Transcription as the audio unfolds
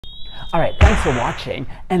Alright, thanks for watching,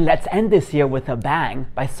 and let's end this year with a bang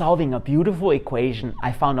by solving a beautiful equation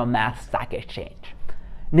I found on Math Stack Exchange.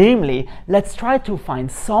 Namely, let's try to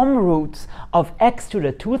find some roots of x to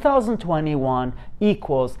the 2021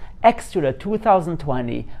 equals x to the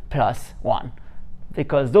 2020 plus 1.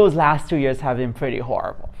 Because those last 2 years have been pretty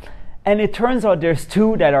horrible. And it turns out there's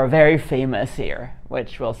two that are very famous here,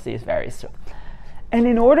 which we'll see very soon. And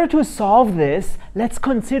in order to solve this, let's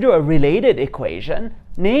consider a related equation,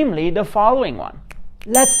 namely the following one.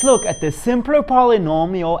 Let's look at the simpler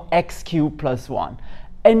polynomial x cubed plus 1.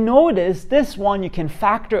 And notice this one you can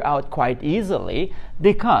factor out quite easily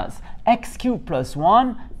because x cubed plus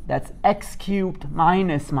 1, that's x cubed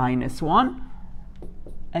minus minus 1.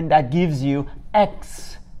 And that gives you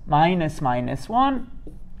x minus minus 1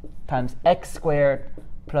 times x squared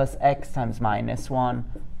plus x times minus 1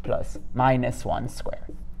 plus minus 1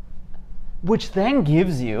 squared. Which then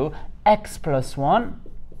gives you x plus 1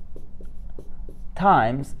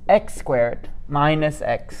 times x squared minus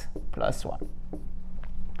x plus 1.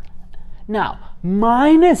 Now,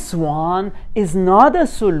 minus 1 is not a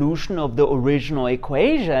solution of the original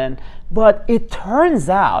equation, but it turns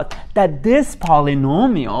out that this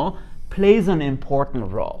polynomial plays an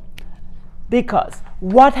important role. Because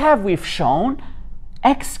what have we shown?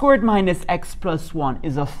 X squared minus x plus 1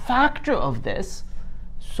 is a factor of this.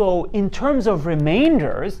 So in terms of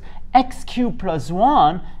remainders, x cubed plus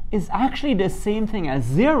 1 is actually the same thing as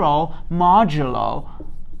 0 modulo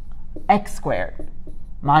x squared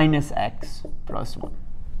minus x plus 1.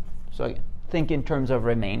 So again, think in terms of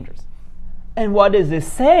remainders. And what is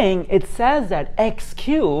this saying? It says that x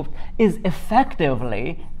cubed is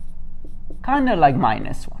effectively kind of like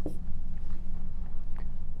minus 1.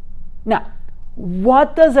 Now,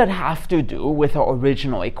 what does it have to do with our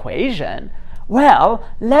original equation? Well,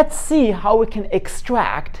 let's see how we can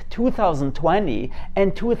extract 2020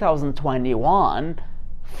 and 2021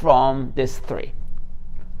 from this 3.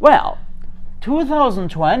 Well,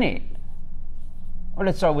 2020, or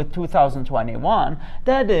let's start with 2021,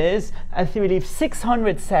 that is, I believe,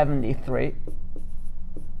 673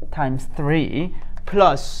 times 3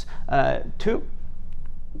 plus 2.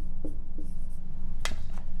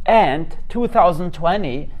 And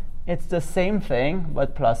 2020, it's the same thing,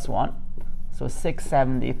 but plus 1. So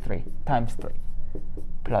 673 times 3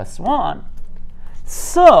 plus 1.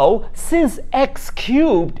 So, since x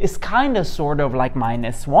cubed is kind of sort of like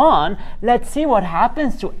minus 1, let's see what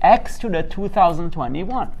happens to x to the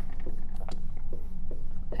 2021.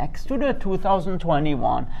 X to the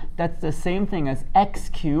 2021, that's the same thing as x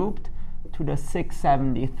cubed to the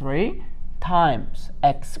 673 times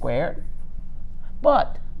x squared.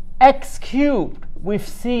 But x cubed, we've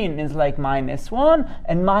seen, is like minus 1,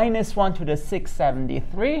 and minus 1 to the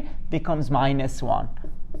 673 becomes minus 1.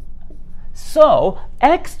 So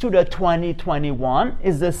x to the 2021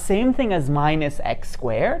 is the same thing as minus x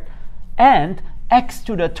squared, and x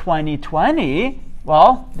to the 2020,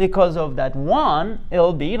 well, because of that 1,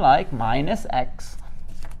 it'll be like minus x.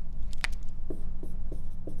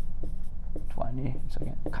 20, so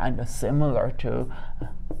again, kind of similar to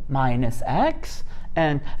minus x.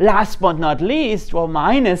 And last but not least, well,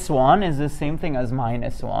 minus 1 is the same thing as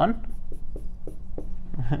minus 1.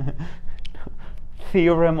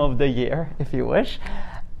 Theorem of the year, if you wish.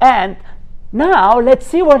 And now let's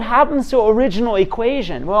see what happens to original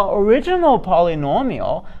equation. Well, original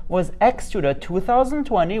polynomial was x to the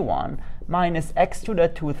 2021 minus x to the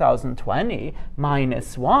 2020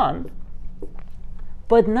 minus 1.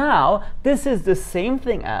 But now this is the same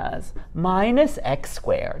thing as minus x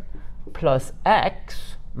squared plus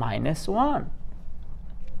x minus 1.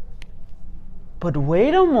 But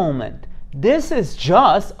wait a moment. This is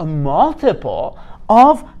just a multiple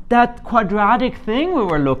of that quadratic thing we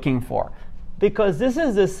were looking for. Because this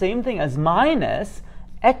is the same thing as minus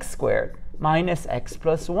x squared minus x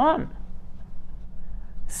plus 1.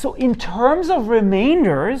 So in terms of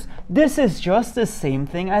remainders, this is just the same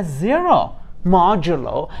thing as 0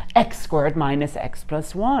 modulo x squared minus x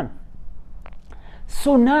plus 1.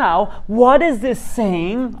 So now, what is this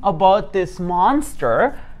saying about this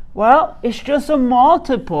monster? Well, it's just a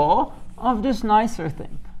multiple of this nicer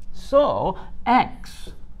thing. So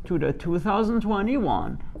x to the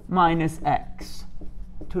 2021 minus x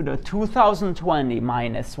to the 2020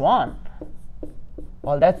 minus 1.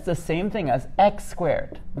 Well, that's the same thing as x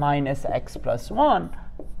squared minus x plus 1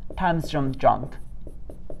 times junk.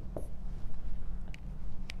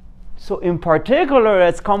 So in particular,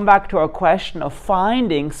 let's come back to our question of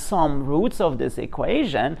finding some roots of this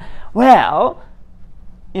equation. Well,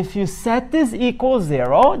 if you set this equals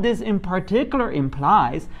 0, this in particular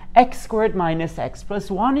implies x squared minus x plus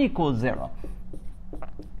 1 equals 0.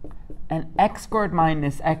 and x squared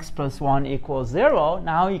minus x plus 1 equals 0,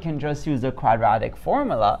 now you can just use the quadratic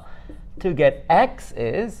formula to get x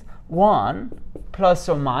is 1 plus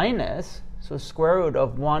or minus, so square root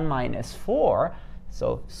of 1 minus 4,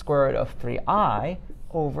 so square root of 3I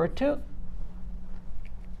over 2.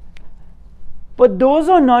 But those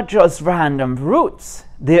are not just random roots.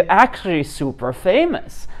 They're actually super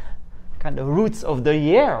famous, kind of roots of the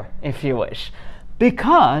year, if you wish,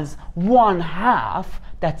 because 1/2,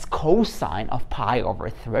 that's cosine of pi over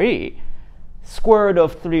 3. Square root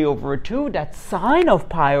of 3 over 2, that's sine of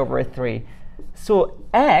pi over 3. So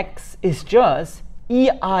x is just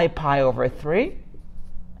ei pi over 3,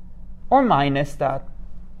 or minus that.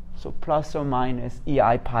 So plus or minus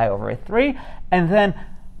ei pi over 3. And then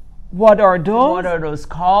what are those? What are those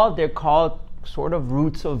called? They're called sort of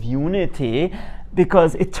roots of unity,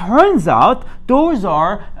 because it turns out those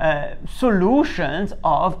are solutions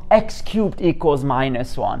of x cubed equals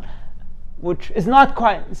minus 1, which is not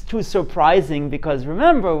quite too surprising, because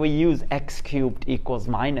remember, we use x cubed equals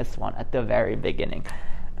minus 1 at the very beginning.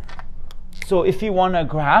 So if you want to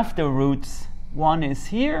graph the roots, 1 is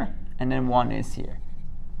here, and then 1 is here.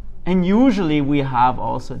 And usually we have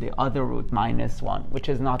also the other root minus 1, which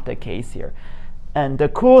is not the case here. And the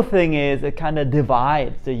cool thing is it kind of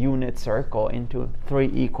divides the unit circle into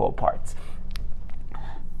 3 equal parts.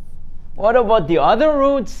 What about the other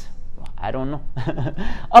roots? I don't know.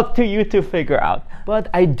 Up to you to figure out. But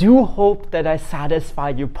I do hope that I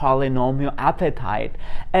satisfied your polynomial appetite.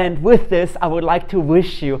 And with this, I would like to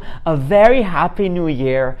wish you a very happy new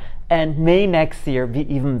year, and may next year be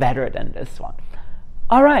even better than this one.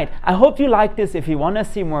 All right, I hope you like this. If you want to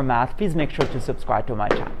see more math, please make sure to subscribe to my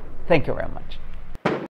channel. Thank you very much.